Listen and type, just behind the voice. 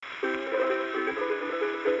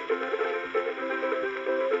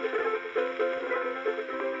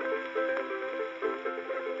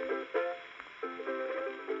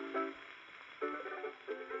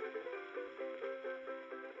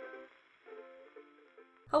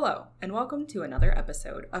Hello, and welcome to another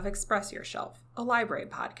episode of Express Your Shelf, a library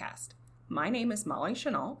podcast. My name is Molly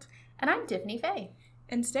Chenault. And I'm Tiffany Fay.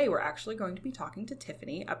 And today we're actually going to be talking to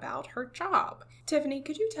Tiffany about her job. Tiffany,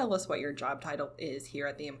 could you tell us what your job title is here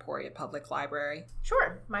at the Emporia Public Library?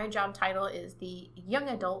 Sure. My job title is the Young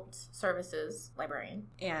Adult Services Librarian.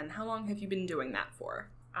 And how long have you been doing that for?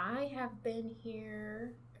 I have been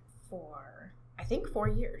here for, I think, 4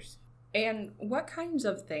 years. And what kinds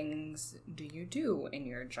of things do you do in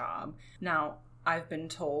your job? Now, I've been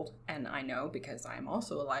told, and I know because I'm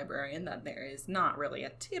also a librarian, that there is not really a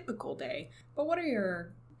typical day, but what are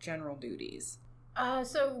your general duties?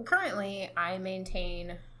 So currently I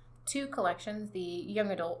maintain 2 collections, the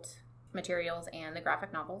young adult materials and the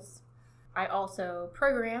graphic novels. I also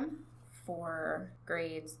program for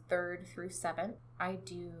grades 3rd through 7th. I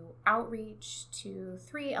do outreach to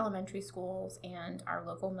 3 elementary schools and our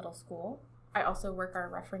local middle school. I also work our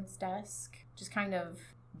reference desk, just kind of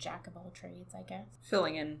jack of all trades, I guess.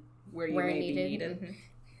 Filling in where you may be needed.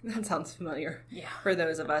 Mm-hmm. That sounds familiar. Yeah. For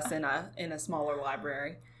those of us in a smaller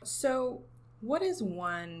library. So what is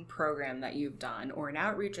one program that you've done or an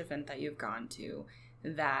outreach event that you've gone to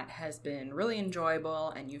that has been really enjoyable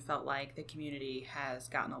and you felt like the community has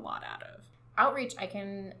gotten a lot out of? Outreach, I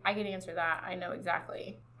can answer that. I know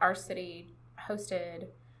exactly. Our city hosted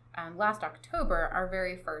last October our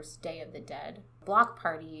very first Day of the Dead block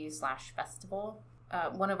party / festival.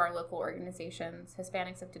 One of our local organizations,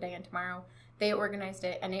 Hispanics of Today and Tomorrow, they organized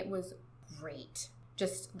it, and it was great.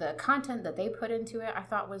 Just the content that they put into it, I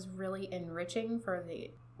thought was really enriching for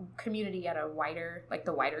the community at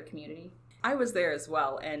the wider community. I was there as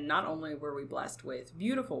well, and not only were we blessed with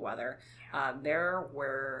beautiful weather, there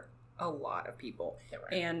were a lot of people.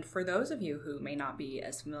 And for those of you who may not be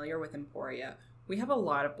as familiar with Emporia, we have a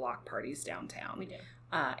lot of block parties downtown. We do.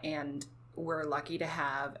 And we're lucky to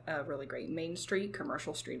have a really great Main Street,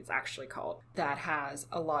 Commercial Street it's actually called, that has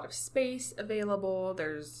a lot of space available.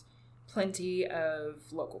 There's plenty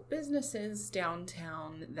of local businesses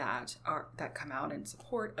downtown that come out in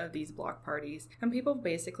support of these block parties. And people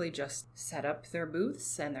basically just set up their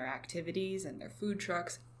booths and their activities and their food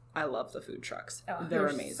trucks. I love the food trucks. Oh, they're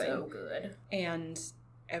amazing. So good. And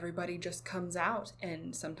everybody just comes out,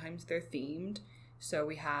 and sometimes they're themed. So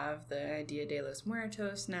we have the Dia de los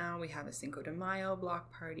Muertos now. We have a Cinco de Mayo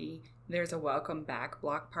block party. There's a welcome back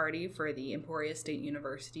block party for the Emporia State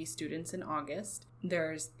University students in August.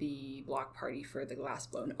 There's the block party for the Glass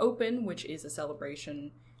Blown Open, which is a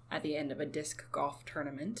celebration at the end of a disc golf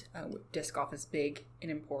tournament. Disc golf is big in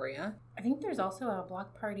Emporia. I think there's also a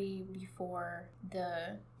block party before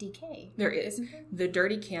the DK. There is. The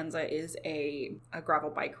Dirty Kanza is a gravel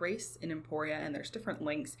bike race in Emporia, and there's different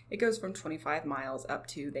lengths. It goes from 25 miles up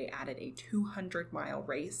to, they added a 200-mile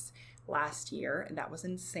race last year, and that was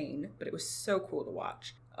insane, but it was so cool to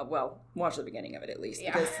watch. Watch the beginning of it at least,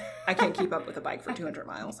 because I can't keep up with a bike for 200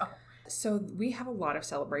 miles. Oh. So we have a lot of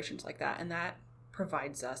celebrations like that, and that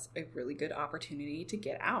provides us a really good opportunity to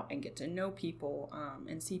get out and get to know people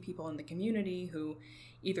and see people in the community who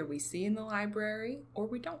either we see in the library or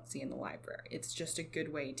we don't see in the library. It's just a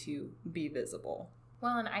good way to be visible.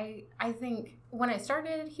 Well, and I think when I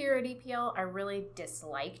started here at EPL, I really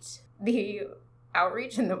disliked the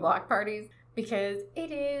outreach and the block parties because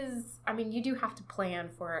it is, I mean, you do have to plan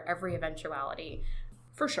for every eventuality.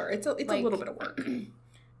 For sure. It's a little bit of work.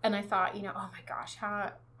 And I thought, oh my gosh,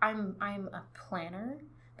 I'm a planner.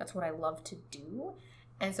 That's what I love to do.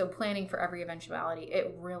 And so planning for every eventuality,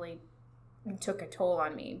 it really took a toll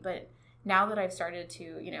on me. But now that I've started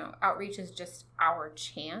to, outreach is just our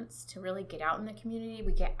chance to really get out in the community.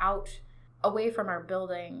 We get out away from our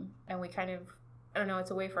building and we kind of, it's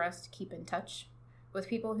a way for us to keep in touch with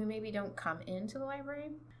people who maybe don't come into the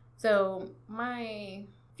library. So my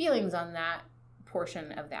feelings on that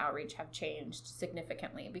portion of the outreach have changed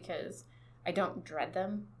significantly because I don't dread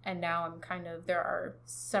them, and now there are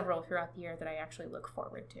several throughout the year that I actually look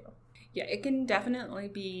forward to. Yeah, it can definitely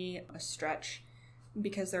be a stretch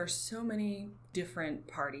because there are so many different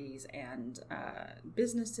parties and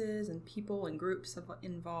businesses and people and groups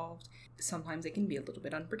involved. Sometimes it can be a little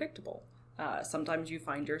bit unpredictable. Sometimes you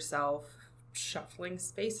find yourself shuffling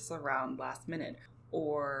spaces around last minute,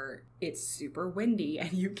 or it's super windy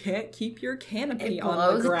and you can't keep your canopy on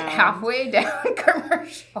the ground. It blows halfway down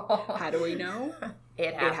Commercial. How do we know?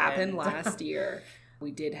 It happened last year.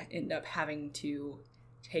 We did end up having to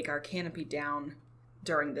take our canopy down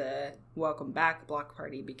during the welcome back block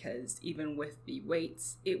party because even with the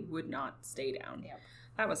weights, it would not stay down. Yep.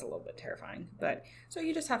 That was a little bit terrifying. But so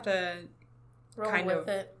you just have to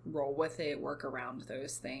roll with it, work around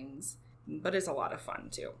those things. But it's a lot of fun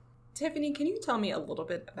too. Tiffany, can you tell me a little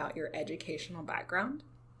bit about your educational background?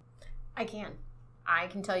 I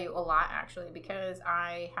can tell you a lot, actually, because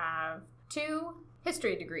I have 2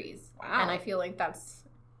 history degrees. Wow. And I feel like that's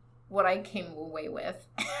what I came away with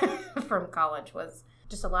from college, was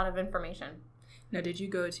just a lot of information. Now, did you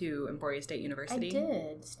go to Emporia State University? I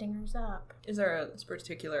did. Stingers up. Is there a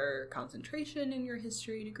particular concentration in your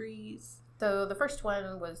history degrees? So the first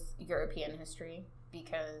one was European history,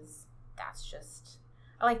 because that's just...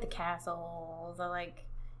 I like the castles. I like,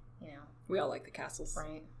 We all like the castles.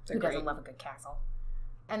 Right. Who doesn't love a good castle?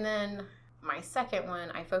 And then my second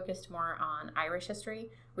one, I focused more on Irish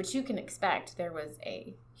history, which you can expect. There was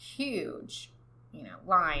a huge,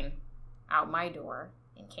 line out my door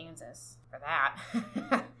in Kansas for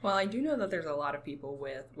that. Well, I do know that there's a lot of people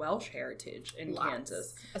with Welsh heritage in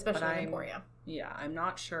Kansas. Especially in Emporia. Yeah, I'm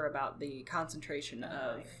not sure about the concentration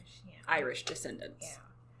of Irish descendants. Yeah.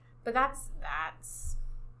 But that's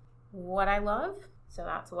what I love. So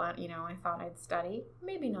that's what, I thought I'd study.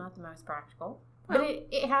 Maybe not the most practical. But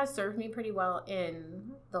it has served me pretty well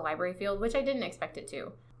in the library field, which I didn't expect it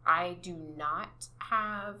to. I do not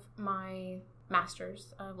have my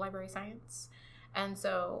master's of library science. And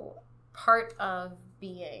so part of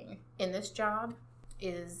being in this job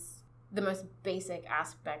is the most basic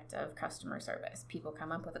aspect of customer service. People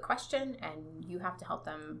come up with a question and you have to help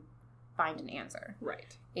them find an answer.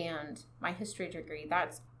 Right. And my history degree,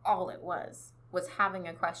 that's all it was having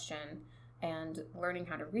a question and learning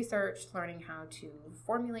how to research, learning how to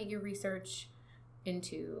formulate your research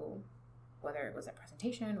into whether it was a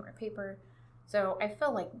presentation or a paper. So I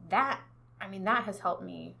feel like that has helped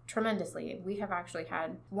me tremendously. We have actually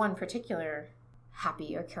had one particular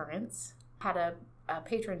happy occurrence. Had a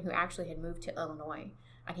patron who actually had moved to Illinois,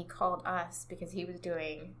 and he called us because he was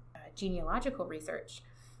doing genealogical research,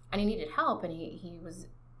 and he needed help, and he was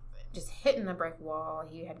just hitting the brick wall.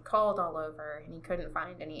 He had called all over and he couldn't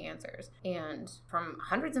find any answers. And from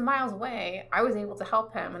hundreds of miles away, I was able to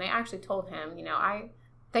help him. And I actually told him, I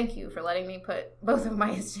thank you for letting me put both of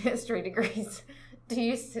my history degrees to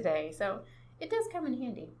use today. So it does come in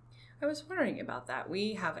handy. I was wondering about that.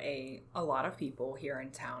 We have a lot of people here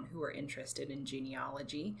in town who are interested in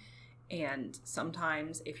genealogy. And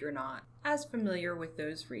sometimes if you're not as familiar with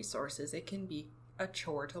those resources, it can be a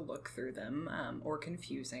chore to look through them or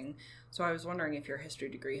confusing. So I was wondering if your history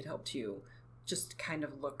degree had helped you just kind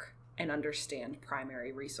of look and understand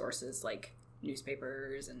primary resources like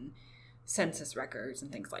newspapers and census records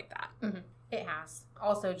and things like that. Mm-hmm. It has.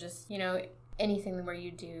 Also just, anything where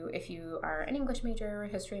you do, if you are an English major or a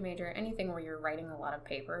history major, anything where you're writing a lot of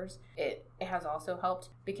papers, it has also helped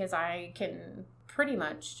because I can pretty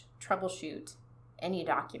much troubleshoot any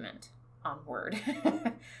document on Word.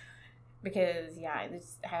 Because,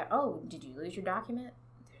 did you lose your document?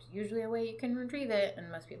 There's usually a way you can retrieve it,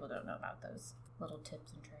 and most people don't know about those little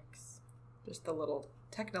tips and tricks. Just the little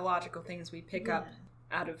technological things we pick up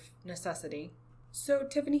out of necessity. So,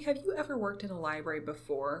 Tiffany, have you ever worked in a library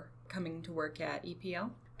before coming to work at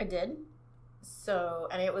EPL? I did. So,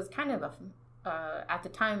 and it was kind of at the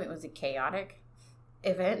time, it was a chaotic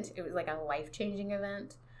event. It was like a life-changing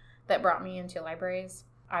event that brought me into libraries.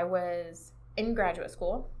 I was in graduate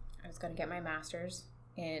school. I was going to get my master's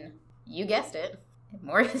in, you guessed it,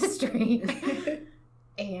 more history.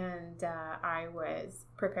 And I was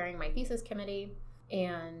preparing my thesis committee,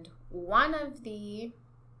 and one of the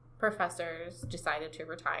professors decided to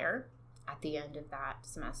retire at the end of that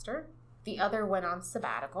semester. The other went on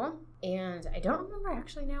sabbatical, and I don't remember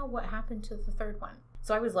actually now what happened to the third one.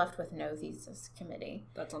 So I was left with no thesis committee.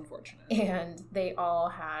 That's unfortunate. And they all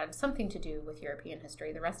had something to do with European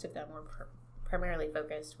history. The rest of them were primarily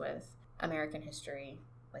focused with American history,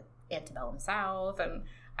 like antebellum South, and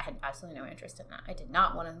I had absolutely no interest in that. I did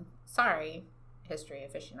not want to, sorry, history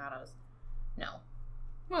aficionados, no.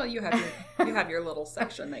 Well, you have your little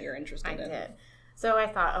section that you're interested in. I did. So I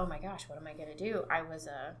thought, oh my gosh, what am I going to do? I was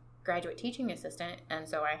a graduate teaching assistant, and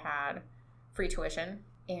so I had free tuition,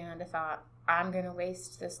 and I thought, I'm going to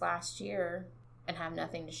waste this last year and have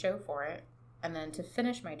nothing to show for it, and then to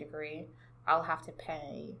finish my degree, I'll have to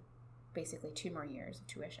pay basically 2 more years of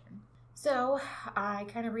tuition. So I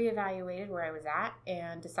kind of reevaluated where I was at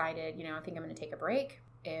and decided, I think I'm going to take a break.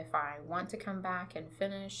 If I want to come back and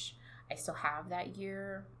finish, I still have that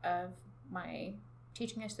year of my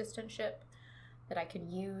teaching assistantship that I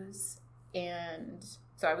can use. And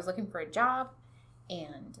so I was looking for a job,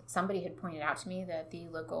 and somebody had pointed out to me that the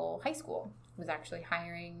local high school was actually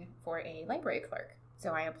hiring for a library clerk.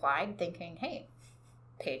 So I applied thinking, hey,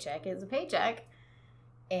 paycheck is a paycheck.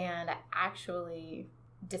 And I actually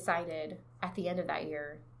decided at the end of that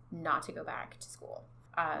year not to go back to school.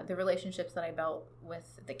 The relationships that I built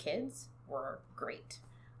with the kids were great.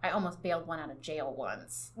 I almost bailed one out of jail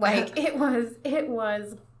once. Like, it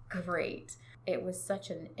was great. It was such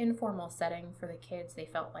an informal setting for the kids. They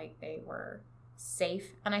felt like they were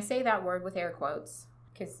safe. And I say that word with air quotes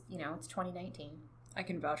because, it's 2019. I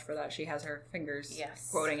can vouch for that. She has her fingers yes.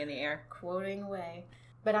 quoting in the air. Quoting away.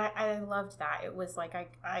 But I loved that. It was like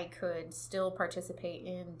I could still participate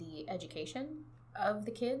in the education of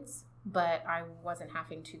the kids, but I wasn't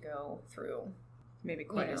having to go through maybe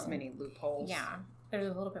quite as many loopholes. Yeah. There's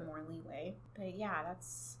a little bit more leeway. But yeah,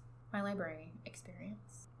 that's my library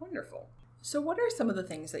experience. Wonderful. So what are some of the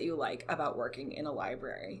things that you like about working in a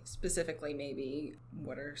library? Specifically, maybe,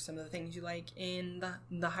 what are some of the things you like in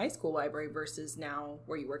the high school library versus now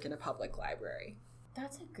where you work in a public library?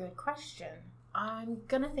 That's a good question. I'm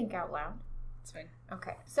going to think out loud. That's fine.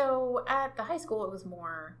 Okay. So at the high school, it was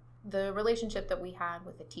more... The relationship that we had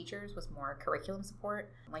with the teachers was more curriculum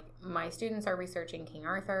support. Like, my students are researching King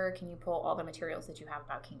Arthur. Can you pull all the materials that you have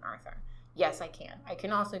about King Arthur? Yes, I can. I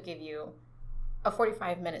can also give you a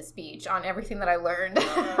 45-minute speech on everything that I learned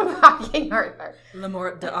about King Arthur. Le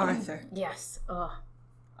Morte d'Arthur. Yes. Ugh.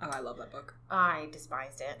 Oh, I love that book. I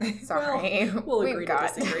despised it. Sorry. We'll agree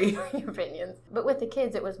to disagree. Opinions. But with the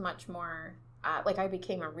kids, it was much more, I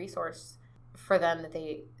became a resource for them that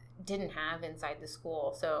they didn't have inside the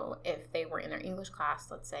school. So if they were in their English class,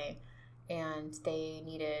 let's say, and they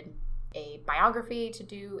needed a biography to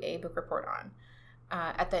do a book report on,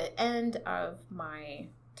 at the end of my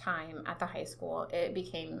time at the high school, it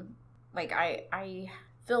became like I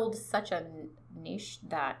filled such a niche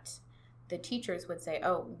that the teachers would say,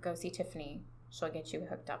 oh, go see Tiffany. She'll get you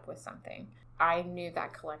hooked up with something. I knew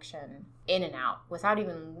that collection in and out. Without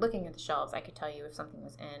even looking at the shelves, I could tell you if something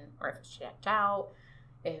was in or if it's checked out,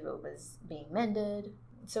 if it was being mended.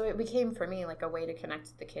 So it became for me like a way to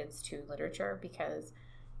connect the kids to literature because,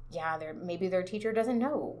 yeah, maybe their teacher doesn't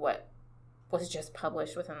know what was just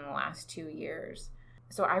published within the last 2 years.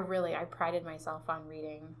 So I prided myself on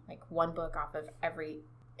reading like one book off of every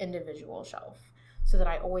individual shelf so that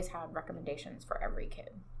I always had recommendations for every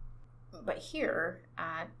kid. But here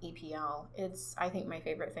at EPL, I think my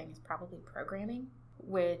favorite thing is probably programming,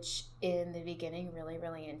 which in the beginning really,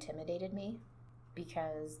 really intimidated me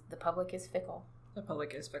because the public is fickle. The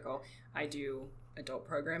public is fickle. I do adult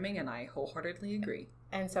programming and I wholeheartedly agree.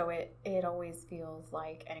 And so it always feels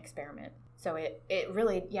like an experiment. So it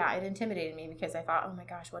really, it intimidated me because I thought, oh my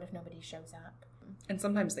gosh, what if nobody shows up? And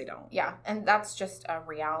sometimes they don't. Yeah, and that's just a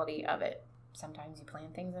reality of it. Sometimes you plan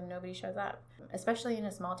things and nobody shows up. Especially in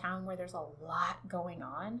a small town where there's a lot going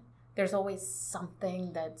on. There's always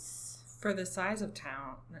something that's... For the size of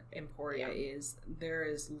town Emporia there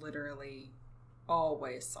is literally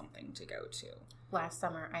always something to go to. Last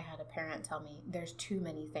summer, I had a parent tell me there's too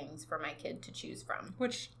many things for my kid to choose from.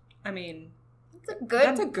 Which, I mean...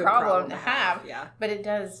 That's a good problem to have. Yeah. But it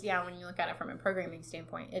does, when you look at it from a programming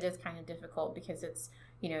standpoint, it is kind of difficult because it's,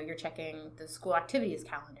 you're checking the school activities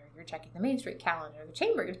calendar, you're checking the Main Street calendar, the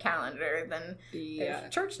chamber calendar, then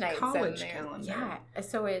there's church nights. College calendar. Yeah.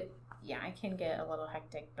 So it can get a little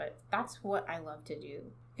hectic, but that's what I love to do.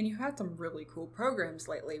 And you had some really cool programs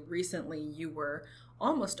lately. Recently, you were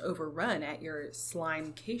almost overrun at your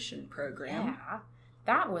Slimecation program. Yeah.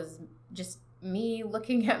 That was just me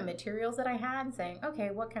looking at materials that I had and saying,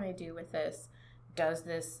 okay, what can I do with this? Does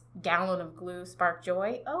this gallon of glue spark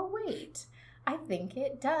joy? Oh, wait. I think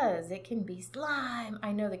it does. It can be slime.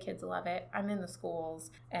 I know the kids love it. I'm in the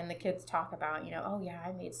schools and the kids talk about, oh yeah,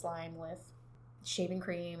 I made slime with shaving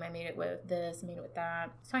cream. I made it with this, made it with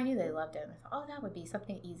that. So I knew they loved it. And I thought, oh, that would be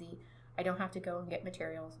something easy. I don't have to go and get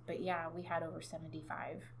materials. But yeah, we had over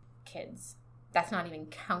 75 kids. That's not even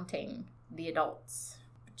counting the adults.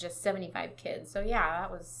 Just 75 kids. So yeah, that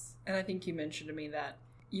was... And I think you mentioned to me that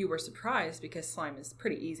you were surprised because slime is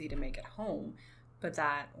pretty easy to make at home, but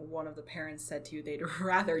that one of the parents said to you they'd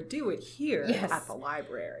rather do it here at the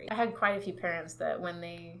library. I had quite a few parents that when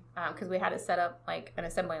they... because we had it set up like an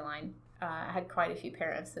assembly line. I had quite a few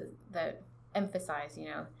parents that emphasized,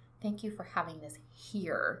 thank you for having this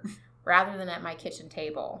here rather than at my kitchen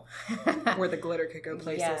table. Where the glitter could go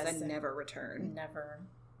places and never return. Never.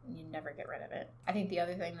 You never get rid of it. I think the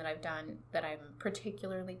other thing that I've done that I'm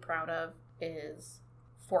particularly proud of is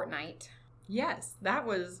Fortnite. Yes, that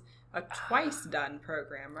was a twice done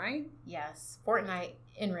program, right? Yes, Fortnite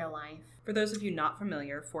in real life. For those of you not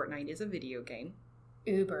familiar, Fortnite is a video game.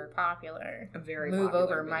 Uber popular. A very Move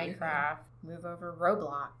popular over Minecraft. Move over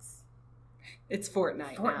Roblox. It's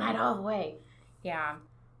Fortnite now. all the way. Yeah.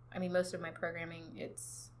 I mean, most of my programming,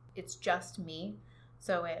 it's just me.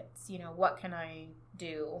 So it's, what can I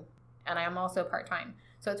do? And I am also part-time.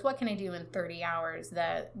 So it's what can I do in 30 hours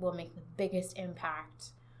that will make the biggest impact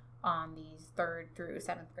on these 3rd through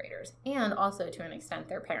 7th graders, and also to an extent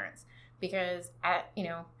their parents. Because at,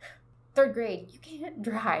 3rd grade, you can't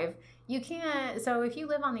drive. You can't, so if you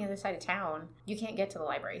live on the other side of town, you can't get to the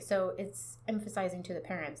library. So it's emphasizing to the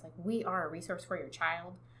parents, like, we are a resource for your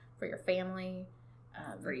child, for your family.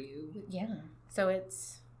 For you. Yeah. So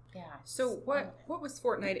it's, yeah. So what was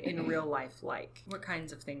Fortnite in real life like? What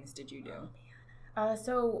kinds of things did you do?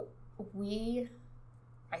 So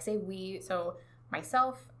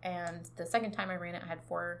myself, and the second time I ran it, I had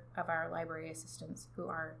 4 of our library assistants who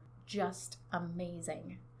are just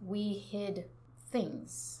amazing. We hid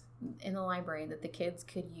things in the library that the kids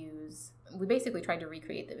could use. We basically tried to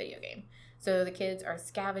recreate the video game. So the kids are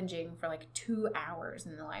scavenging for like 2 hours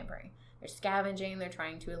in the library. They're scavenging, they're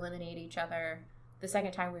trying to eliminate each other. The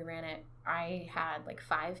second time we ran it, I had like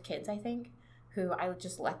 5 kids, I think, who I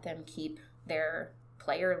just let them keep their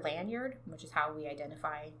player lanyard, which is how we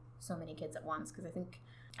identify so many kids at once, because I think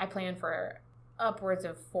I plan for upwards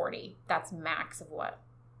of 40. That's max of what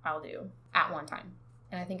I'll do at one time.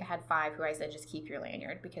 And I think I had 5 who I said, just keep your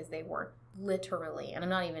lanyard, because they were literally, and I'm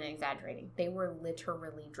not even exaggerating, they were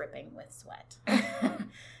literally dripping with sweat.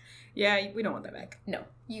 Yeah, we don't want that back. No,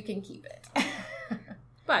 you can keep it.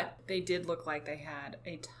 But they did look like they had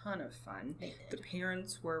a ton of fun. They did. The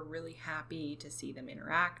parents were really happy to see them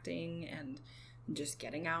interacting and just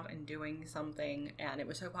getting out and doing something. And it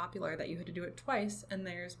was so popular that you had to do it twice. And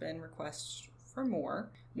there's been requests for more,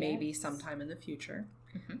 maybe sometime in the future.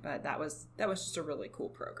 Mm-hmm. But that was just a really cool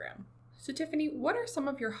program. So Tiffany, what are some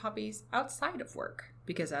of your hobbies outside of work?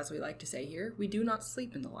 Because as we like to say here, we do not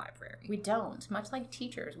sleep in the library. We don't. Much like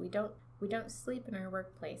teachers, we don't sleep in our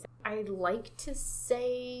workplace. I like to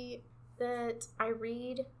say that I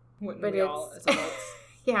read. Wouldn't but we all as adults?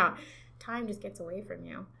 Yeah. Time just gets away from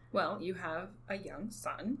you. Well, you have a young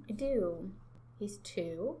son. I do. He's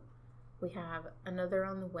 2. We have another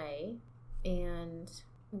on the way. And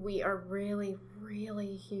we are really,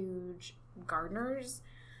 really huge gardeners.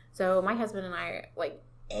 So my husband and I,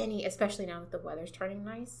 especially now that the weather's turning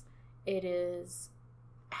nice, it is,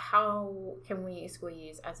 how can we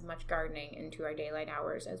squeeze as much gardening into our daylight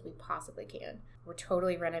hours as we possibly can? We're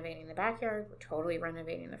totally renovating the backyard. We're totally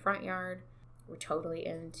renovating the front yard. We're totally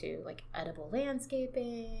into edible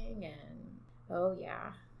landscaping, and oh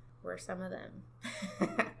yeah, we're some of them.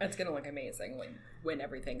 It's going to look amazing when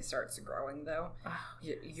everything starts growing, though. Oh,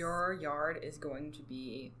 your yard is going to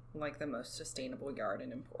be like the most sustainable yard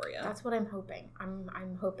in Emporia. That's what I'm hoping.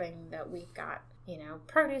 I'm hoping that we've got,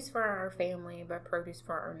 produce for our family, but produce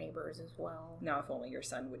for our neighbors as well. Now, if only your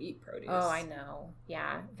son would eat produce. Oh, I know.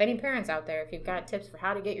 Yeah. If any parents out there, if you've got tips for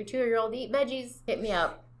how to get your 2-year-old to eat veggies, hit me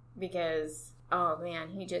up, because, oh man,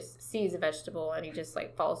 he just sees a vegetable and he just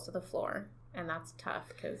falls to the floor. And that's tough,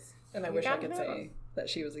 because... And I wish I could say that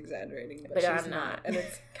she was exaggerating, but she's I'm not. And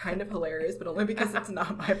it's kind of hilarious, but only because it's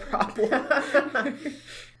not my problem.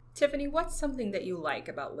 Tiffany, what's something that you like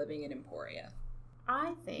about living in Emporia?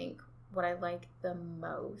 I think what I like the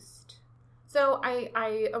most... So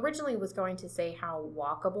I originally was going to say how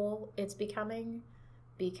walkable it's becoming,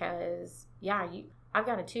 because, yeah, I've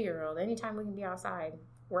got a 2-year-old. Anytime we can be outside,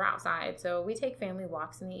 we're outside. So we take family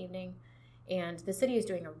walks in the evening. And the city is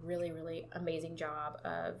doing a really, really amazing job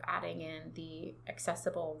of adding in the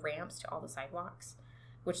accessible ramps to all the sidewalks,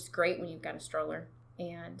 which is great when you've got a stroller.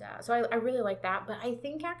 And so I really like that. But I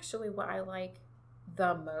think actually what I like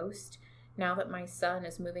the most, now that my son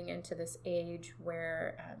is moving into this age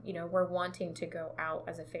where, we're wanting to go out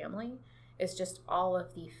as a family, is just all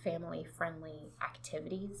of the family-friendly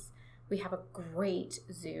activities. We have a great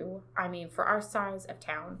zoo. I mean, for our size of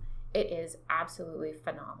town, it is absolutely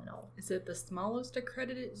phenomenal. Is it the smallest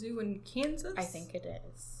accredited zoo in Kansas? I think it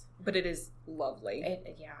is. But it is lovely.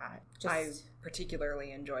 I Just,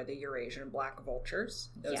 particularly enjoy the Eurasian black vultures.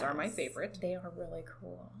 Those are my favorite. They are really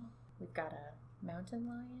cool. We've got a mountain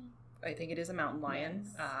lion. I think it is a mountain lion.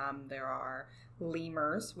 Yes. There are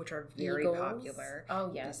lemurs, which are very popular.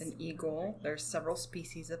 Oh, yes. There's an eagle. There's several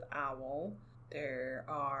species of owl. There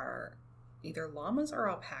are either llamas or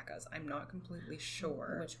alpacas. I'm not completely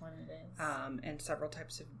sure which one it is. And several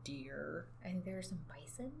types of deer. I think there are some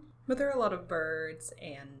bison. But there are a lot of birds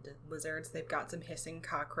and lizards. They've got some hissing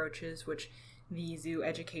cockroaches, which the zoo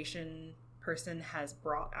education person has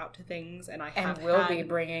brought out to things, and will be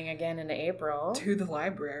bringing again in April to the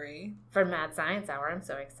library for Mad Science Hour. I'm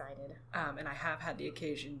so excited. And I have had the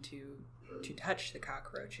occasion to touch the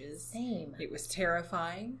cockroaches. Same. It was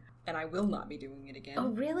terrifying, and I will not be doing it again. Oh,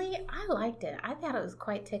 really? I liked it. I thought it was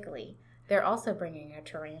quite tickly. They're also bringing a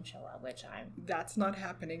tarantula, which That's not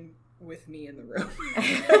happening with me in the room.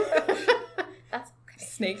 That's okay.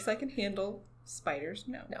 Snakes I can handle. Spiders,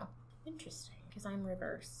 no. No. Interesting, because I'm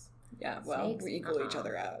reverse. Yeah, well, Snakes? we equal each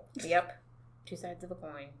other out. Yep. Two sides of a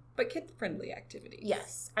coin. But kid-friendly activities.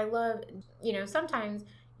 Yes. I love, sometimes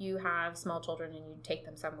you have small children and you take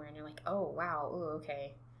them somewhere and you're like, oh, wow, ooh,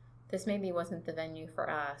 okay. This maybe wasn't the venue for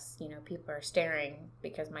us. People are staring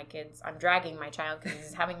because I'm dragging my child because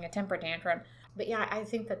he's having a temper tantrum. But yeah, I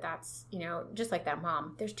think that's, just like that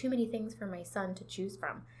mom, there's too many things for my son to choose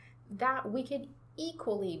from. That we could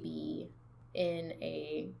equally be in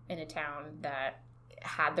a town that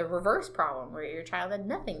had the reverse problem where your child had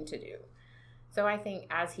nothing to do. So I think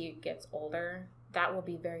as he gets older, that will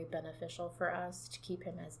be very beneficial for us to keep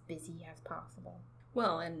him as busy as possible.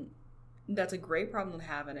 Well, and that's a great problem to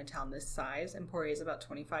have in a town this size. Emporia is about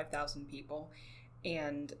 25,000 people,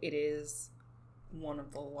 and it is one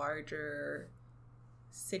of the larger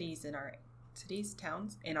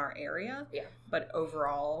towns in our area. Yeah. But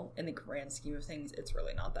overall, in the grand scheme of things, it's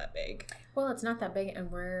really not that big. Well, it's not that big, and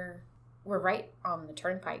we're right on the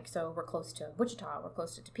turnpike, so we're close to Wichita, we're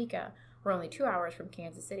close to Topeka. We're only 2 hours from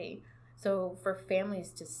Kansas City. So for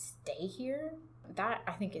families to stay here, that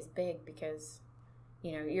I think is big because,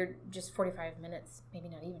 you're just 45 minutes, maybe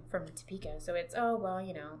not even, from Topeka. So it's,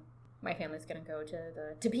 my family's going to go to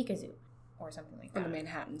the Topeka Zoo or something like that. Or the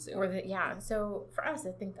Manhattan Zoo. So for us,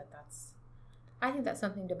 I think that's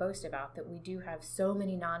something to boast about, that we do have so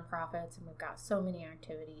many nonprofits and we've got so many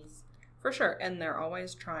activities. For sure, and they're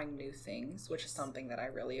always trying new things, which is something that I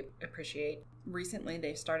really appreciate. Recently,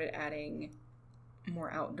 they've started adding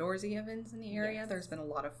more outdoorsy events in the area. Yes. There's been a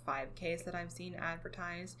lot of 5Ks that I've seen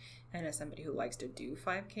advertised, and as somebody who likes to do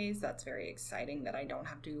 5Ks, that's very exciting that I don't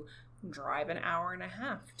have to drive an hour and a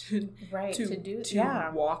half to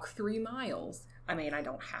walk 3 miles. I mean, I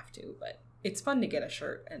don't have to, but it's fun to get a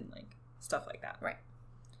shirt and stuff like that. Right.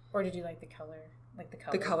 Or to do the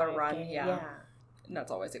color run, yeah. And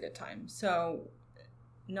that's always a good time. So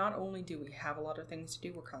not only do we have a lot of things to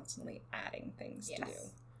do, we're constantly adding things to do.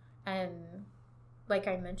 And like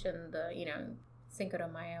I mentioned, the, Cinco de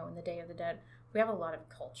Mayo and the Day of the Dead, we have a lot of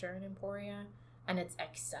culture in Emporia, and it's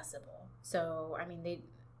accessible. So, I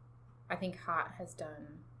think HOT has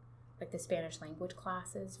done the Spanish language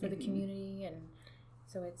classes for the community, and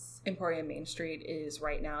so it's... Emporia Main Street is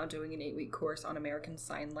right now doing an 8-week course on American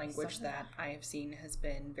Sign Language that I have seen has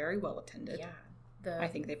been very well attended. Yeah. I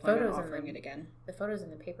think they plan on offering it again. The photos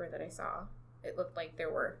in the paper that I saw, it looked like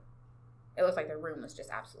their room was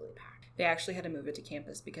just absolutely packed. They actually had to move it to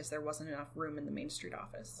campus because there wasn't enough room in the Main Street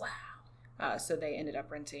office. Wow. So they ended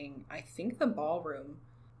up renting, I think, the ballroom.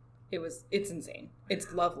 It's insane.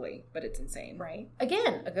 It's lovely, but it's insane. Right.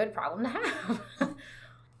 Again, a good problem to have.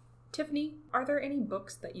 Tiffany, are there any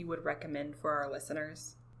books that you would recommend for our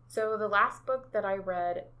listeners? So the last book that I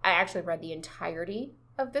read, I actually read the entirety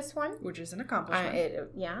of this one, which is an accomplishment.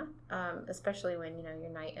 Especially when your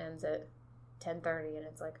night ends at 10:30 and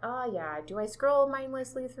it's like, do I scroll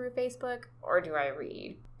mindlessly through Facebook or do I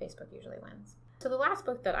read? Facebook usually wins. So the last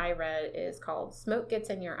book that I read is called Smoke Gets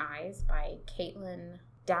in Your Eyes by Caitlin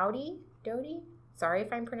Doughty. Sorry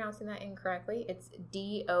if I'm pronouncing that incorrectly. It's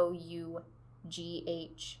Doughty.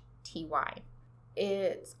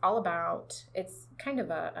 It's all about, it's kind of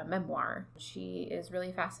a memoir. She is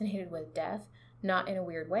really fascinated with death, not in a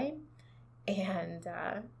weird way. And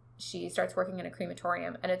she starts working in a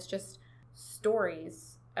crematorium. And it's just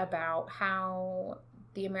stories about how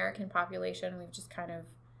the American population, we've just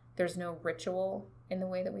there's no ritual in the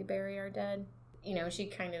way that we bury our dead.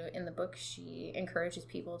 She in the book, she encourages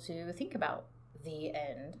people to think about the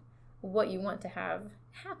end, what you want to have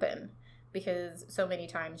happen. Because so many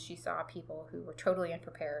times she saw people who were totally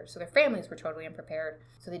unprepared. So their families were totally unprepared.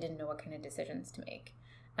 So they didn't know what kind of decisions to make.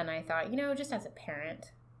 And I thought, just as a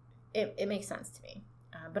parent, it makes sense to me.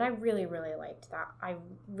 But I really, really liked that. I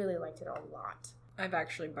really liked it a lot. I've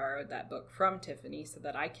actually borrowed that book from Tiffany so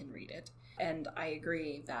that I can read it. And I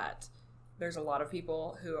agree that there's a lot of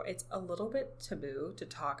people who it's a little bit taboo to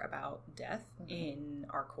talk about death in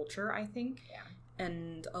our culture, I think. Yeah.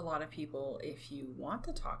 And a lot of people, if you want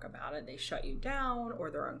to talk about it, they shut you down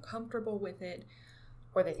or they're uncomfortable with it.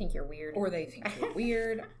 Or they think you're weird.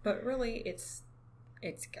 But really, it's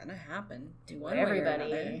gonna happen to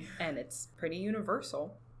everybody. And it's pretty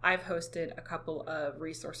universal. I've hosted a couple of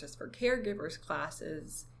resources for caregivers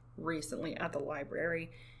classes recently at the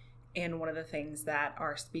library. And one of the things that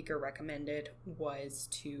our speaker recommended was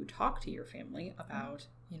to talk to your family about,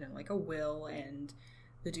 a will and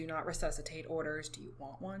the do not resuscitate orders. Do you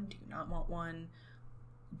want one? Do you not want one?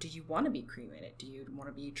 do you want to be cremated? Do you want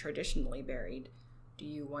to be traditionally buried? Do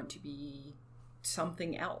you want to be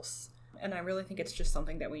something else? And I really think it's just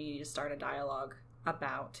something that we need to start a dialogue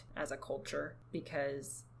about as a culture,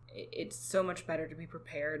 because it's so much better to be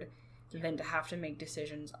prepared than to have to make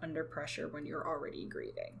decisions under pressure when you're already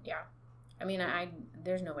grieving. Yeah. I mean,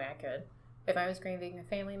 there's no way I could. If I was grieving a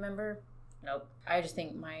family member, nope. I just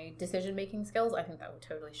think my decision-making skills, I think that would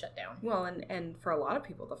totally shut down. Well, and for a lot of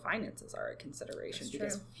people, the finances are a consideration. That's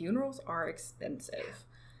because true. Funerals are expensive.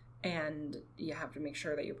 And you have to make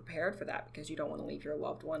sure that you're prepared for that, because you don't want to leave your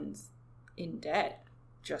loved ones in debt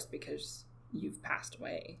just because you've passed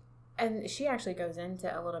away. And she actually goes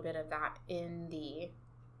into a little bit of that in the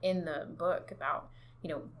book about,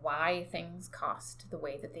 why things cost the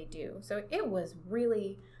way that they do. So it was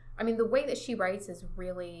really, the way that she writes is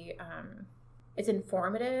really, it's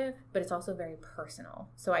informative, but it's also very personal.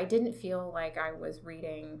 So I didn't feel like I was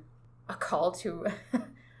reading a call to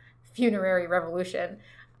funerary revolution.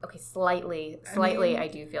 Okay, slightly, I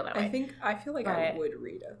do feel that way. I feel like I would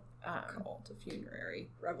read a call to funerary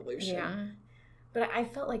revolution. Yeah. But I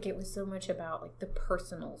felt like it was so much about like the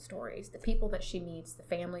personal stories, the people that she meets, the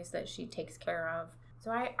families that she takes care of.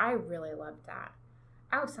 So I really loved that.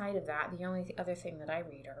 Outside of that, the only other thing that I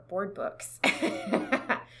read are board books.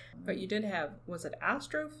 But you did have, was it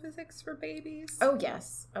astrophysics for babies? Oh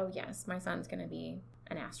yes. My son's going to be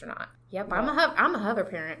an astronaut. Yep, well, I'm a hover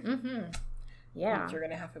parent. Mm-hmm. Yeah. You're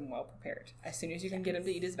going to have him well prepared as soon as you can get him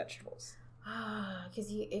to eat his vegetables. Because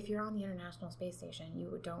if you're on the International Space Station,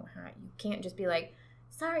 you can't just be like,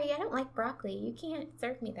 sorry, I don't like broccoli. You can't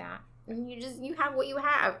serve me that. And you have what you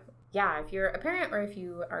have. Yeah, if you're a parent, or if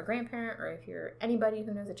you are a grandparent, or if you're anybody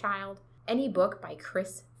who knows a child, any book by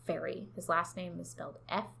Chris Ferry. His last name is spelled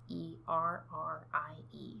Ferrie.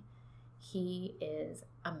 He is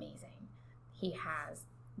amazing. He has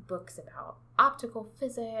books about optical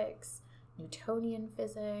physics, Newtonian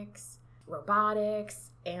physics, robotics,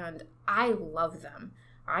 and I love them.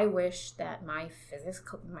 I wish that my physics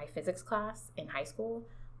class in high school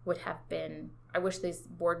I wish these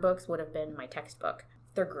board books would have been my textbook.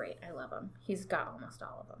 They're great. I love them. He's got almost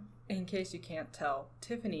all of them. In case you can't tell,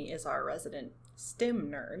 Tiffany is our resident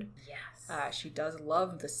STEM nerd. Yes. She does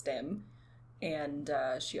love the STEM, and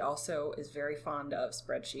she also is very fond of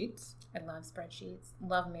spreadsheets. I love spreadsheets.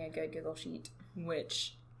 Love me a good Google Sheet.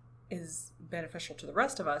 Which is beneficial to the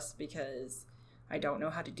rest of us, because I don't know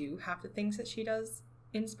how to do half the things that she does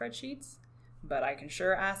in spreadsheets, but I can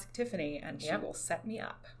sure ask Tiffany, and she will set me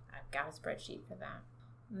up. I've got a spreadsheet for that.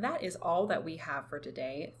 That is all that we have for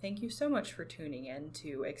today. Thank you so much for tuning in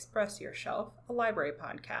to Express Your Shelf, a library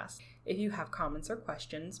podcast. If you have comments or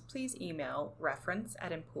questions, please email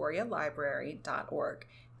reference@emporialibrary.org.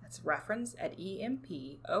 That's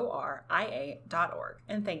reference@emporia.org.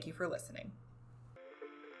 And thank you for listening.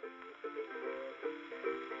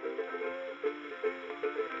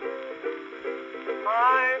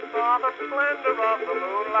 I saw the splendor of the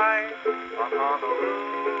moonlight on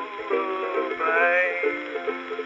Honolulu.